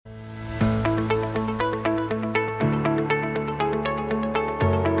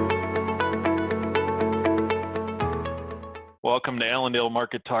welcome to Allendale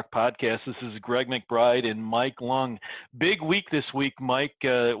Market Talk Podcast. This is Greg McBride and Mike Lung. Big week this week, Mike.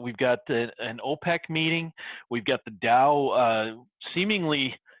 We've got an OPEC meeting. We've got the Dow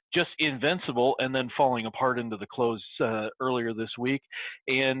seemingly just invincible and then falling apart into the close earlier this week.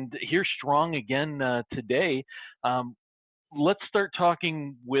 And here strong again today. Let's start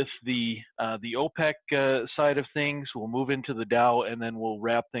talking with the OPEC side of things. We'll move into the Dow, and then we'll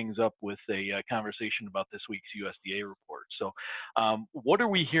wrap things up with a conversation about this week's USDA report. So, what are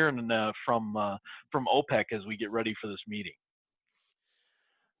we hearing from OPEC as we get ready for this meeting?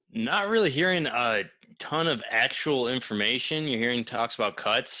 Not really hearing a ton of actual information. You're hearing talks about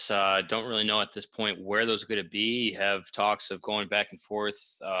cuts. Don't really know at this point where those are going to be. You have talks of going back and forth.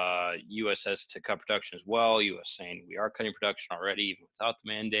 U.S. has to cut production as well. U.S. saying we are cutting production already, even without the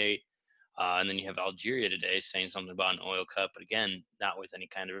mandate. And then you have Algeria today saying something about an oil cut, but again, not with any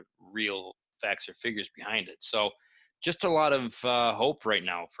kind of real facts or figures behind it. So just a lot of hope right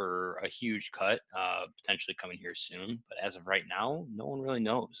now for a huge cut potentially coming here soon. But as of right now, no one really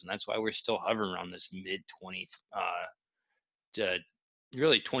knows. And that's why we're still hovering around this mid-20,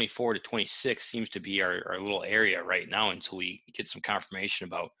 really 24 to 26 seems to be our little area right now until we get some confirmation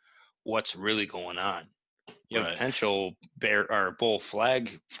about what's really going on. You have potential bear or bull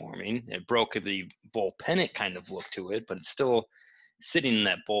flag forming. It broke the bull pennant kind of look to it, but it's still sitting in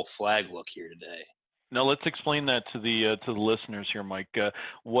that bull flag look here today. Now let's explain that to the listeners here, Mike.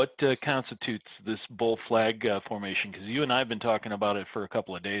 What constitutes this bull flag formation? Because you and I have been talking about it for a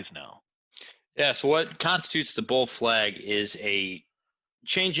couple of days now. Yeah. So what constitutes the bull flag is a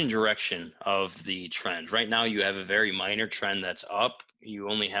change in direction of the trend. Right now, you have a very minor trend that's up. You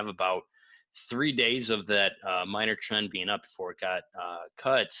only have about 3 days of that minor trend being up before it got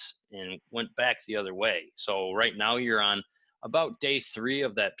cuts and went back the other way. So right now, you're on about day 3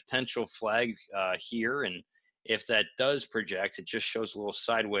 of that potential flag here. And if that does project, it just shows a little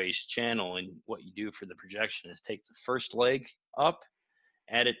sideways channel. And what you do for the projection is take the first leg up,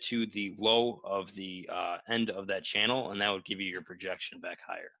 add it to the low of the end of that channel, and that would give you your projection back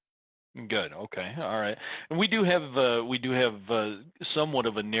higher. Good. Okay. All right. And we do have somewhat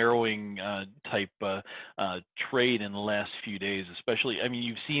of a narrowing type trade in the last few days, especially. I mean,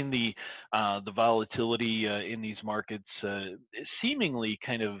 you've seen the volatility in these markets seemingly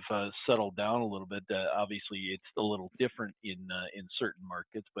kind of settled down a little bit. Obviously, it's a little different in certain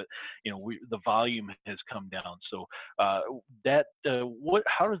markets, but the volume has come down. So how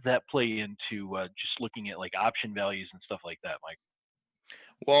does that play into just looking at like option values and stuff like that, Mike?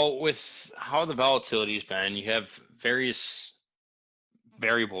 Well, with how the volatility has been, you have various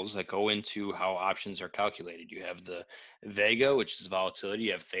variables that go into how options are calculated. You have the vega, which is volatility.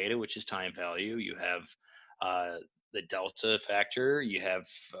 You have theta, which is time value. You have the delta factor. You have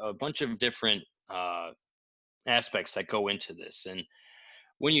a bunch of different aspects that go into this. And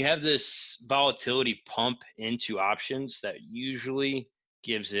when you have this volatility pump into options, that usually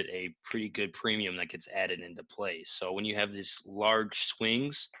gives it a pretty good premium that gets added into play. So when you have these large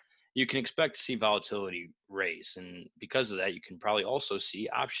swings, you can expect to see volatility raise. And because of that, you can probably also see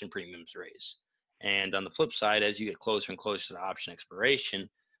option premiums raise. And on the flip side, as you get closer and closer to the option expiration,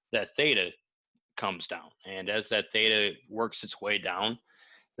 that theta comes down. And as that theta works its way down,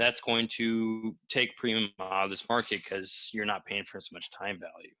 that's going to take premium out of this market because you're not paying for as much time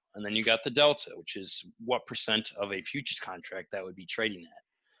value. And then you got the delta, which is what percent of a futures contract that would be trading at.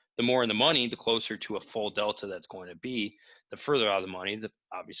 The more in the money, the closer to a full delta that's going to be. The further out of the money, the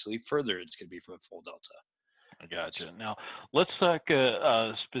obviously further it's going to be from a full delta. I gotcha. Now, let's talk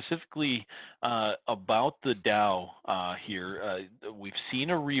specifically about the Dow here. We've seen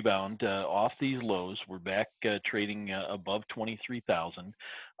a rebound off these lows. We're back trading above 23,000.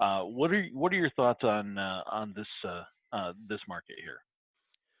 What are your thoughts on this market here?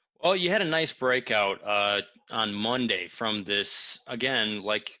 Well, you had a nice breakout on Monday from this, again,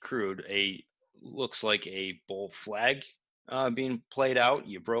 like crude, looks like a bull flag being played out.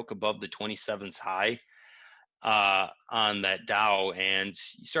 You broke above the 27th high on that Dow, and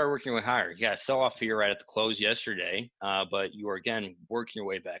you started working your way higher. You got a sell-off here right at the close yesterday, but you were, again, working your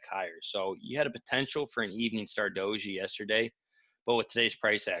way back higher. So you had a potential for an evening star doji yesterday, but with today's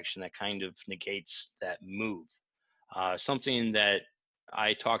price action, that kind of negates that move. Something that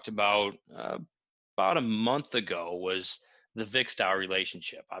I talked about a month ago was the VIX-Dow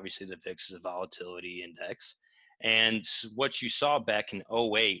relationship. Obviously, the VIX is a volatility index. And what you saw back in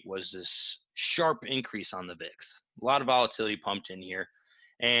 2008 was this sharp increase on the VIX. A lot of volatility pumped in here.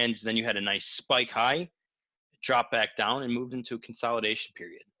 And then you had a nice spike high, drop back down, and moved into a consolidation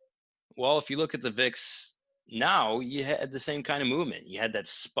period. Well, if you look at the VIX now, you had the same kind of movement. You had that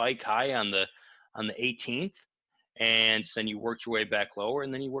spike high on the 18th, and then you worked your way back lower,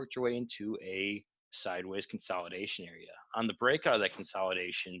 and then you worked your way into a sideways consolidation area. On the breakout of that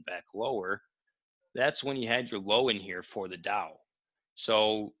consolidation back lower, that's when you had your low in here for the Dow.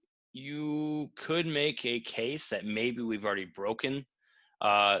 So you could make a case that maybe we've already broken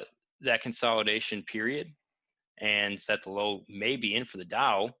uh, that consolidation period, and that the low may be in for the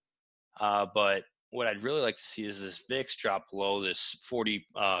Dow. But what I'd really like to see is this VIX drop below this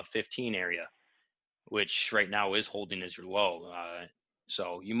 40.15 area, which right now is holding as your low.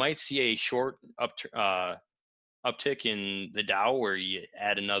 So you might see a short uptick in the Dow, where you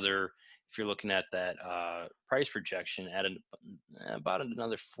add another, if you're looking at that price projection, add about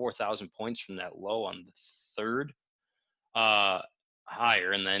another 4,000 points from that low on the third uh,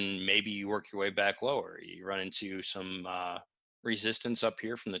 higher, and then maybe you work your way back lower. You run into some resistance up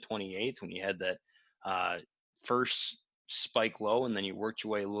here from the 28th when you had that first spike low, and then you worked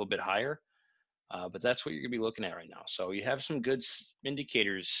your way a little bit higher. But that's what you're going to be looking at right now. So you have some good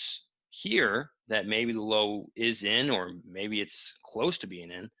indicators here that maybe the low is in, or maybe it's close to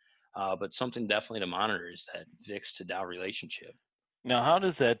being in. But something definitely to monitor is that VIX to Dow relationship. Now, how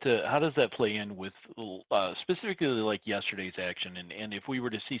does that play in with specifically like yesterday's action, and if we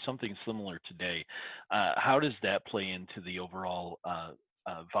were to see something similar today, how does that play into the overall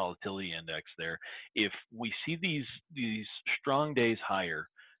volatility index there? If we see these strong days higher,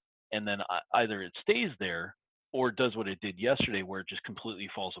 and then either it stays there or does what it did yesterday, where it just completely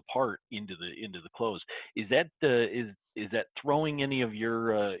falls apart into the close. Is that is that throwing any of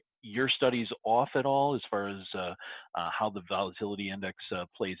your studies off at all as far as how the volatility index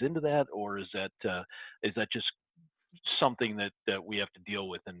plays into that, or is that just something that we have to deal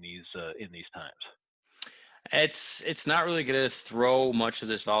with in these times? It's not really going to throw much of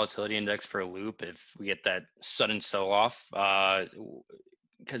this volatility index for a loop if we get that sudden sell off,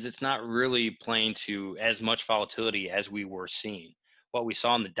 because it's not really playing to as much volatility as we were seeing. What we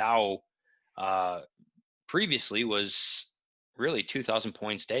saw in the Dow previously was really 2,000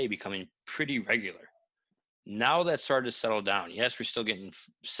 points day becoming pretty regular. Now that started to settle down. Yes, we're still getting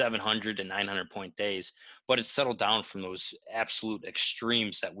 700 to 900 point days, but it's settled down from those absolute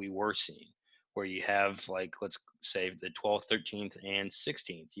extremes that we were seeing, where you have, like, let's say the 12th, 13th, and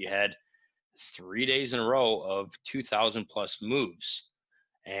 16th. You had 3 days in a row of 2,000 plus moves,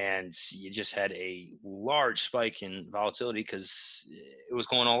 and you just had a large spike in volatility because it was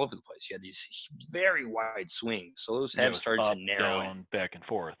going all over the place. You had these very wide swings, so those It have was started to up, narrow in. down, back and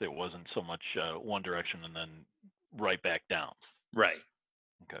forth. It wasn't so much one direction and then right back down. Right.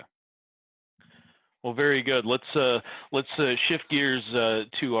 Okay. Well, very good. Let's shift gears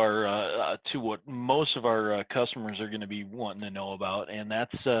to our to what most of our customers are going to be wanting to know about, and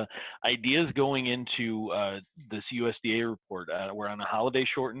that's ideas going into this USDA report. We're on a holiday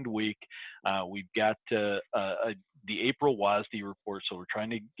shortened week. We've got the April WASDE report, so we're trying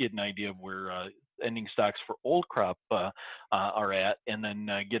to get an idea of where ending stocks for old crop are at, and then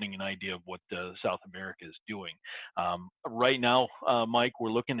getting an idea of what South America is doing. Right now, Mike,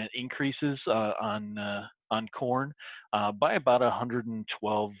 we're looking at increases on corn by about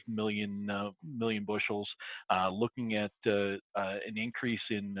 112 million bushels. Looking at an increase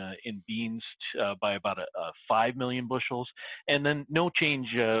in beans by about 5 million bushels, and then no change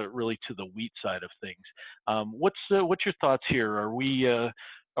really to the wheat side of things. What's your thoughts here? Are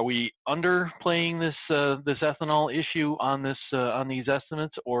we underplaying this ethanol issue on these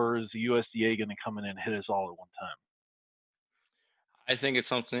estimates, or is the USDA going to come in and hit us all at one time? I think it's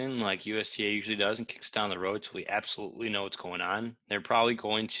something like USDA usually does and kicks down the road till we absolutely know what's going on. They're probably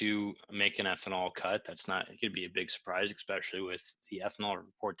going to make an ethanol cut. That's not going to be a big surprise, especially with the ethanol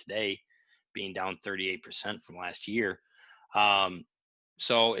report today being down 38% from last year.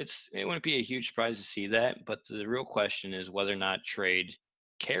 So it wouldn't be a huge surprise to see that. But the real question is whether or not trade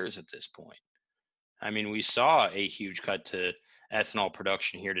cares at this point. I mean, we saw a huge cut to ethanol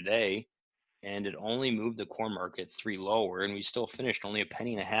production here today, and it only moved the corn market 3 lower, and we still finished only a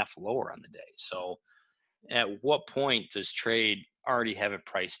penny and a half lower on the day. So at what point does trade already have it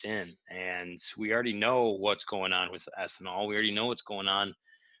priced in? And we already know what's going on with ethanol. We already know what's going on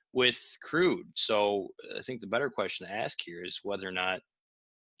with crude. So I think the better question to ask here is whether or not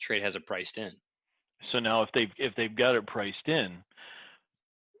trade has it priced in. So now, if they've got it priced in,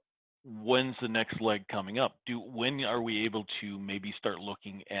 when's the next leg coming up? When are we able to maybe start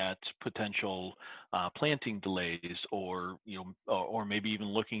looking at potential planting delays, or or maybe even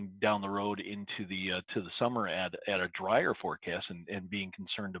looking down the road into the summer at a drier forecast, and being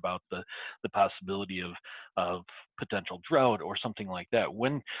concerned about the possibility of potential drought or something like that.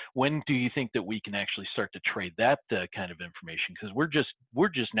 When do you think that we can actually start to trade that kind of information? Because we're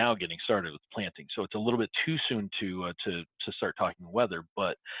just now getting started with planting, so it's a little bit too soon to start talking weather.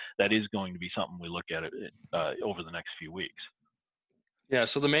 But that is going to be something we look at over the next few weeks. Yeah,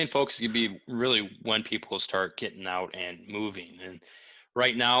 so the main focus could be really when people start getting out and moving. And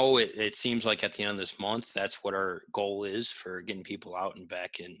right now, it seems like at the end of this month, that's what our goal is for getting people out and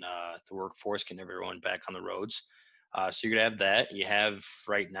back in the workforce, getting everyone back on the roads. So you're gonna have that. You have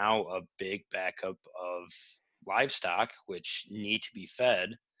right now a big backup of livestock, which need to be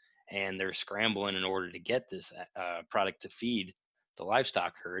fed, and they're scrambling in order to get this product to feed the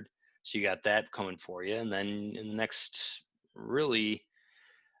livestock herd. So you got that coming for you, and then in the next really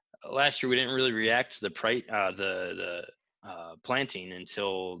last year we didn't really react to the price the planting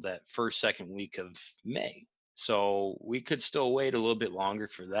until that second week of May. So we could still wait a little bit longer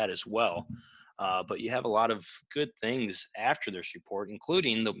for that as well. But you have a lot of good things after this report,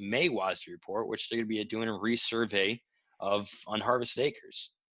 including the May WASDE report, which they're going to be doing a resurvey of unharvested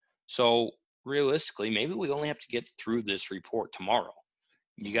acres. So realistically, maybe we only have to get through this report tomorrow.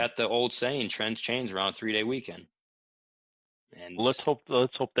 You got the old saying, trends change around a 3-day weekend. And let's hope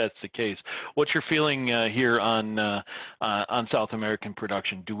that's the case. What's your feeling here on South American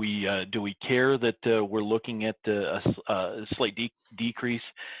production? Do we care that we're looking at a slight decrease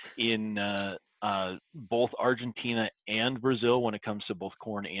in both Argentina and Brazil when it comes to both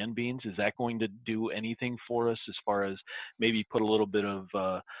corn and beans? Is that going to do anything for us as far as maybe put a little bit of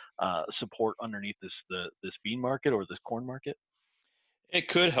support underneath this bean market or this corn market? it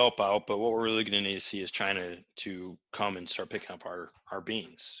could help out, but what we're really going to need to see is China to come and start picking up our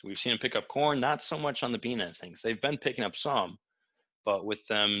beans. We've seen them pick up corn, not so much on the bean end of things. They've been picking up some, but with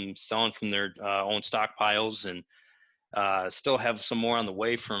them selling from their own stockpiles and still have some more on the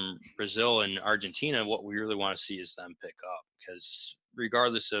way from Brazil and Argentina, what we really want to see is them pick up. Because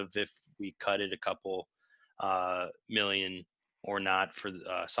regardless of if we cut it a couple million or not for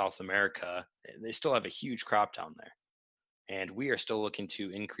South America, they still have a huge crop down there. And we are still looking to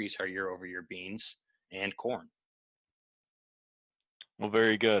increase our year-over-year beans and corn. Well,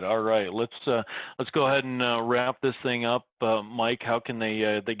 very good. All right, let's go ahead and wrap this thing up. Mike, how can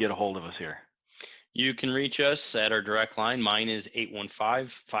they get a hold of us here? You can reach us at our direct line. Mine is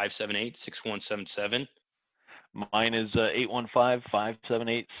 815-578-6177. Mine is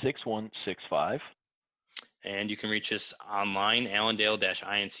 815-578-6165. And you can reach us online,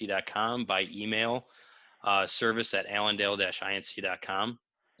 allendale-inc.com, by email, service at allendale-inc.com.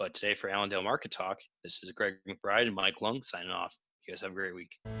 But today for Allendale Market Talk, this is Greg McBride and Mike Lung signing off. You guys have a great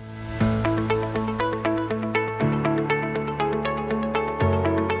week.